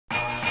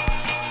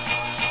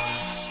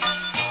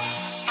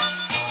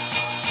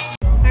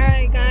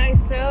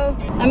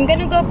I'm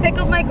gonna go pick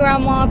up my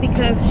grandma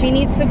because she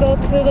needs to go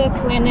to the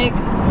clinic.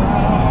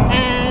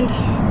 And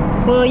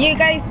well, you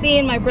guys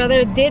seen my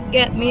brother did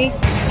get me.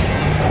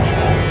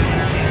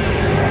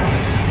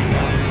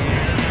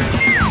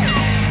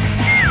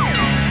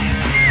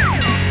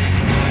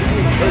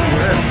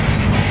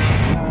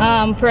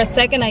 For a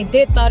second I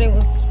did thought it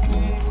was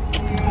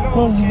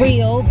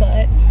real,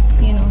 but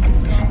you know.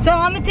 So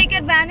I'm gonna take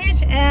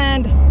advantage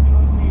and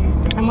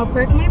I'm gonna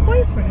perk my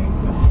boyfriend.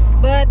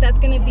 But that's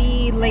gonna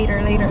be later.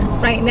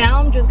 Right now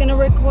I'm just gonna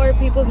record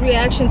people's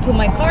reaction to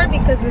my car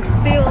because it's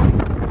still I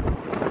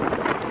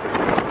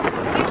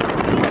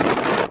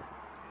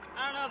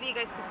don't know if you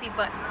guys can see,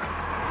 but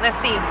let's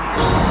see.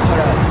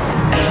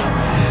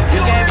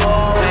 You can't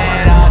go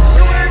with us.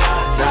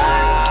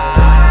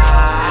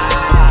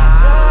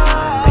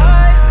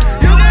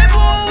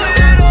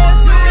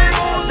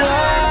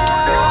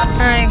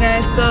 Alright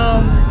guys, so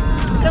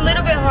it's a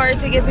little bit hard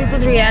to get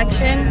people's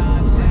reaction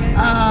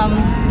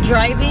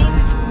driving,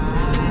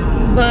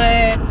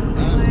 but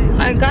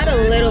I got a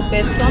little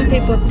bit. Some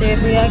people did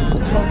react,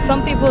 well,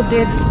 some people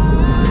did,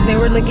 they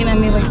were looking at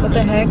me like what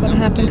the heck, what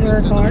happened to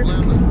her car.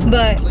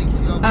 But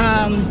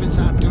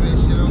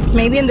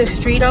maybe in the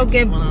street I'll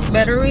get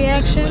better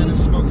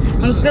reactions.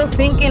 I'm still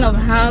thinking of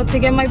how to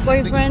get my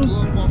boyfriend.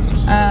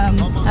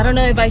 I don't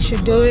know if I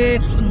should do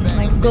it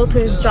like go to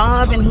his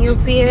job and he'll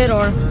see it,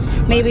 or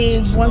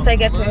maybe once I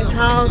get to his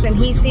house and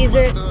he sees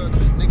it.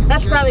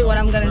 That's probably what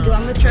I'm gonna do.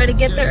 I'm gonna try to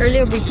get there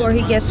earlier before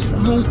he gets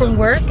home from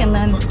work, and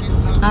then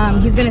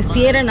he's gonna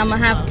see it, and I'm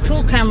gonna have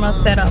 2 cameras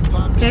set up.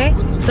 Okay,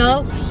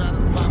 so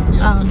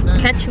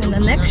catch you in the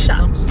next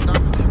shot.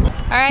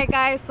 All right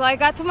guys, so I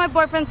got to my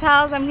boyfriend's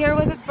house. I'm here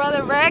with his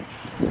brother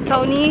Rex,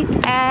 Tony,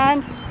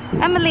 and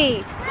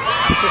Emily.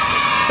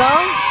 So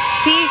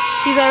see,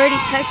 he's already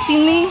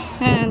texting me,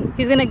 and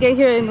he's gonna get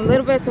here in a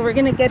little bit, so we're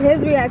gonna get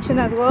his reaction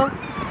as well.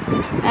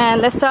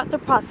 And let's start the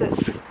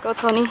process. Go,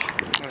 Tony.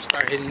 I'm gonna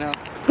start hitting up.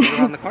 Is it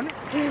around the corner?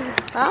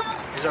 Huh?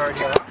 He's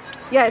already around?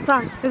 Yeah, it's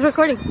on. It's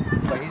recording.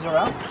 But he's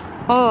around?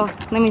 Oh,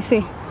 let me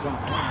see. That's what I'm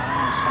saying.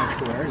 I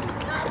don't too early.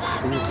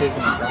 Then he says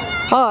when he's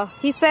down. Oh,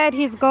 he said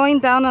he's going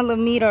down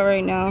Alameda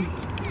right now.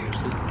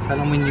 So tell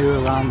him when you're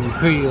around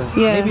Imperial.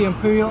 Yeah. Maybe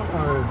Imperial,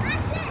 or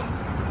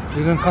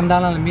you're gonna come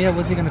down Alameda.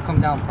 What's he gonna come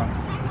down from?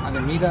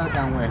 Alameda,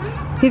 down where?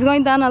 He's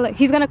going down.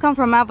 He's gonna come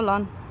from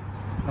Avalon.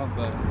 No,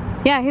 but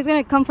yeah, he's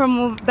gonna come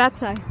from that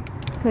side.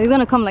 He's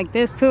gonna come like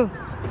this too.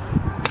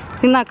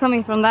 He's not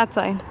coming from that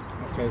side.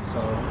 okay, so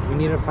we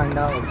need to find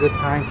out a good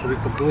time so we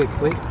could do it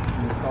quick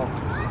and let's go.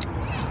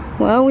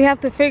 Well, we have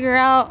to figure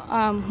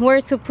out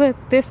where to put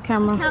this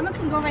camera. The camera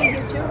can go right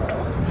here too.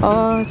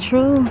 Oh,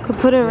 true. Could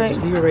put it right.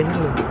 Just leave it right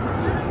here.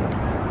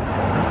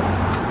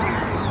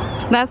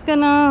 That's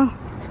gonna.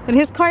 But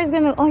his car is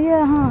gonna. Oh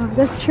yeah, huh?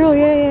 That's true.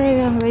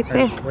 Yeah. Right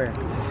there. Where?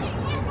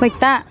 Like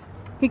that.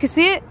 You can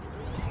see it.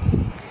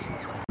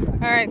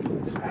 All right.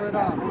 Just put it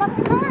on.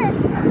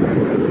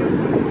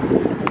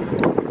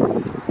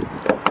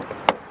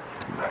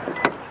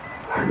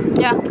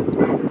 Yeah.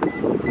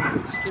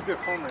 Just keep your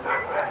phone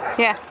right.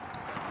 Yeah.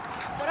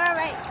 But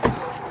alright.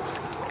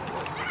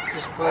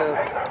 Just put.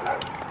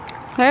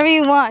 Whatever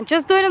you want.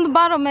 Just do it in the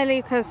bottom,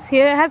 Melly, because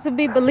it has to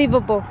be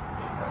believable.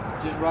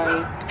 Just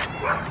right.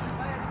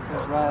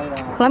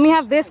 Let me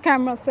have this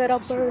camera set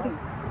up already.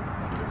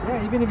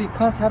 Yeah, even if he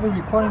comes have a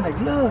recording like,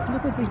 look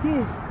what they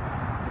did.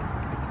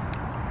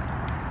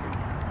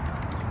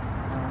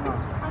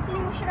 How can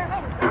you wish it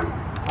already?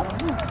 I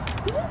don't know.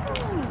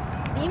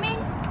 Beaming?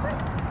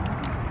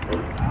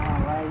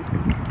 Alright.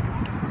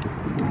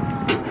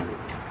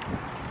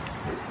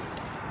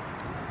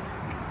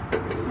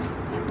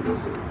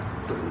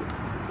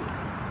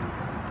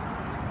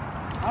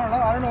 I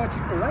don't know what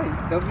you could write.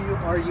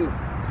 W-R-U.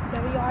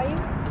 W-R-U?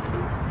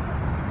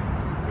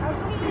 Are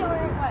we or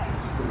what?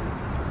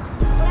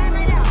 What am I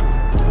right now?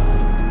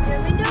 Your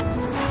window?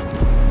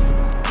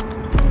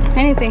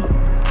 Anything.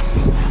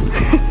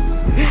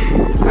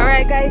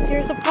 Alright guys,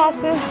 here's the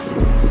process.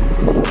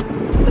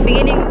 The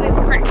beginning of this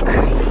prank.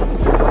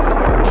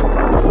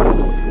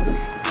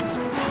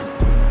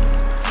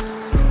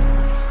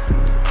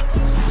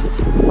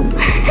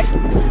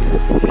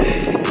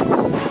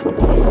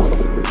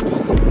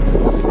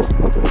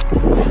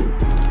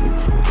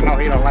 No,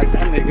 you don't like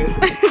that nigga.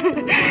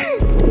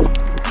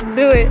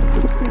 Do it.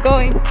 I'm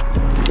going.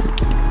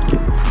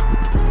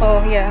 Oh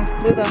yeah.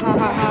 Do the ha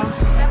ha ha.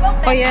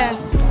 Oh yeah.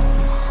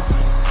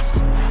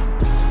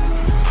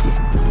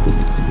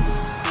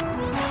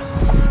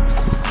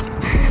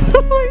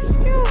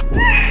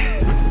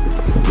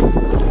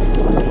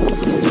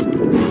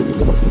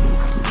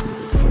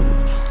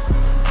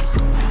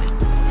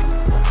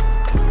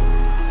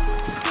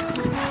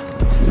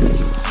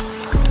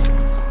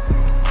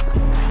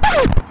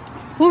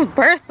 Who's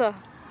Bertha?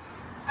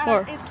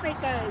 Or It's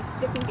like a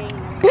different game.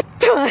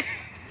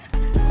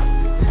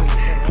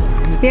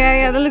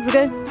 yeah, that looks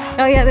good.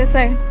 Oh yeah, this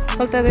side.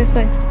 Hold that this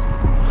side.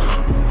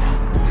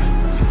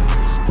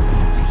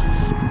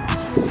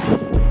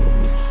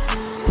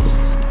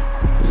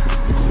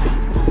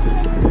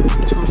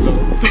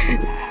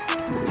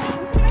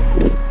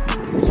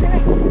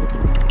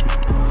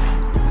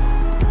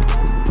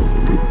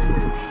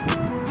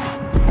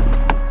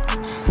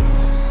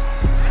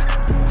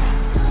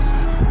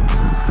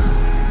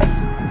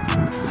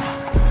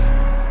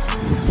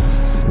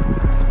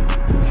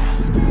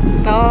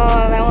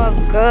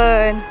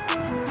 good.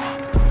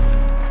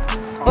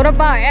 What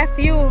about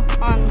FU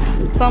on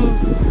some?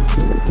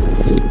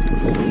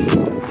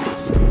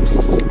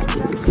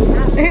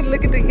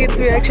 Look at the kids'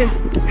 reaction.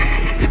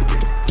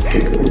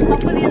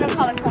 Hopefully it'll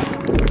color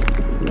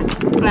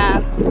code. Nah.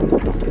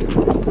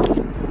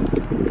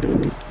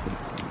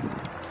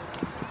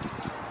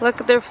 Look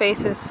at their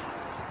faces.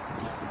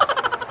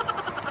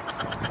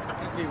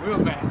 That'd be real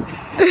bad.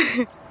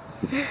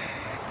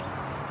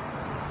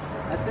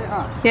 That's it,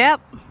 huh?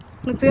 Yep.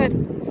 Looks good.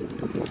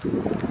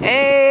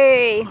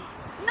 Hey.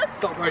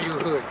 Don't wear your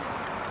hood.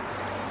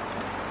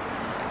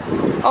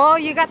 Oh,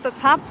 you got the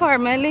top part,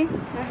 Melly.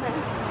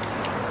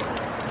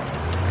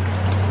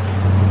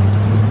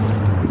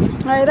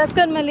 Alright, that's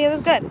good, Melly.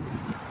 That's good.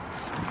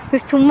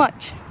 It's too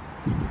much.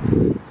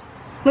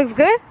 Looks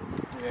good?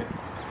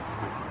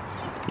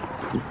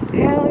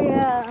 Yeah. Hell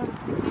yeah.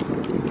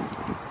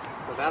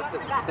 So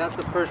that's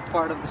the first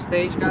part of the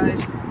stage,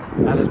 guys.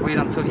 Now let's wait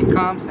until he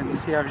comes and you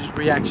see our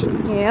reaction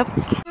is. Yep.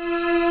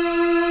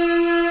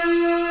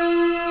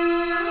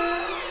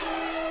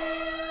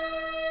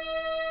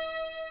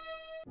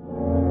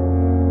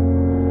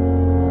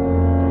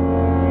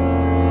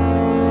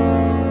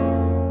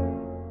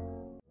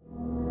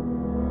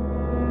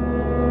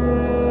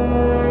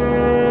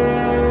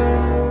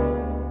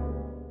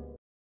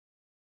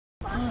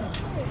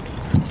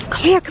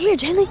 Come here,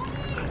 Jelly.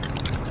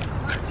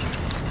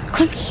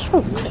 Come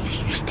here.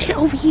 Stay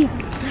over here.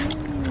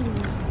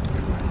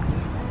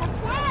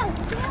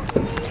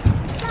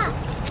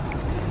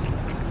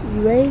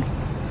 You ready?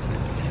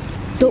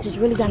 Don't just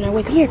really got in our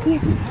way. Come here, come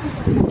here.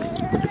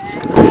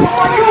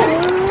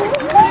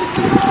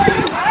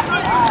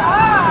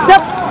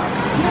 Stop.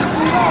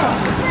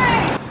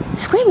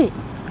 Scream it.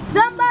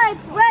 Somebody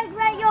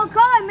spray your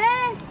car,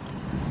 man.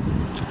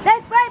 They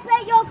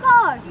spray your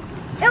car.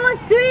 It was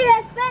 3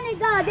 Hispanic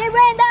guys. They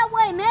ran that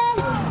way, man.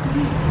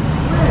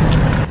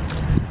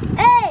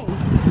 Hey.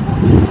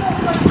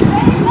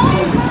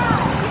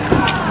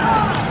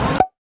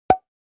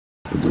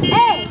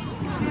 Hey.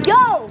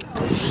 Yo.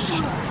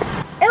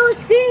 It was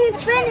 3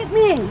 Hispanic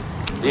men.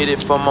 Did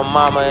it for my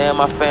mama and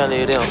my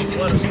family,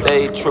 them.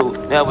 Stay true,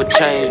 never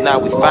change, now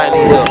we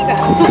finally here.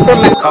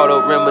 Caught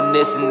up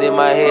reminiscing in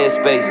my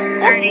headspace.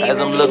 As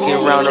I'm looking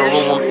around the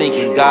room, I'm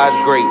thinking God's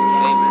great.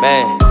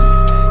 Man,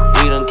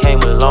 we done came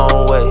a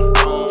long way.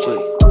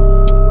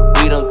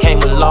 We done came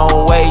a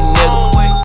long way